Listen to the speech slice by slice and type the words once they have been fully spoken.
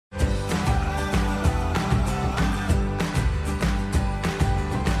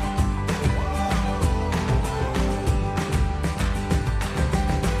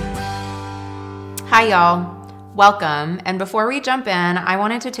Hi, y'all. Welcome. And before we jump in, I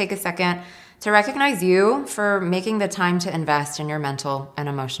wanted to take a second to recognize you for making the time to invest in your mental and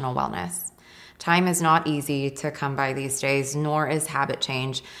emotional wellness. Time is not easy to come by these days, nor is habit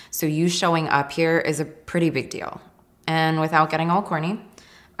change. So you showing up here is a pretty big deal. And without getting all corny,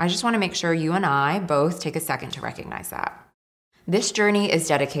 I just want to make sure you and I both take a second to recognize that. This journey is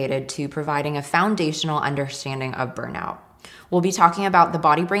dedicated to providing a foundational understanding of burnout. We'll be talking about the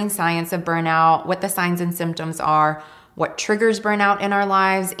body-brain science of burnout, what the signs and symptoms are, what triggers burnout in our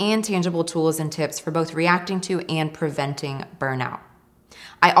lives, and tangible tools and tips for both reacting to and preventing burnout.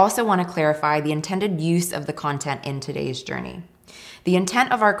 I also want to clarify the intended use of the content in today's journey. The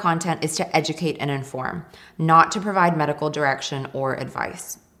intent of our content is to educate and inform, not to provide medical direction or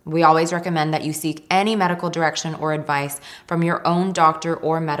advice. We always recommend that you seek any medical direction or advice from your own doctor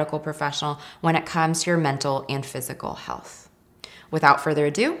or medical professional when it comes to your mental and physical health. Without further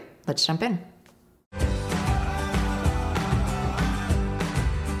ado, let's jump in.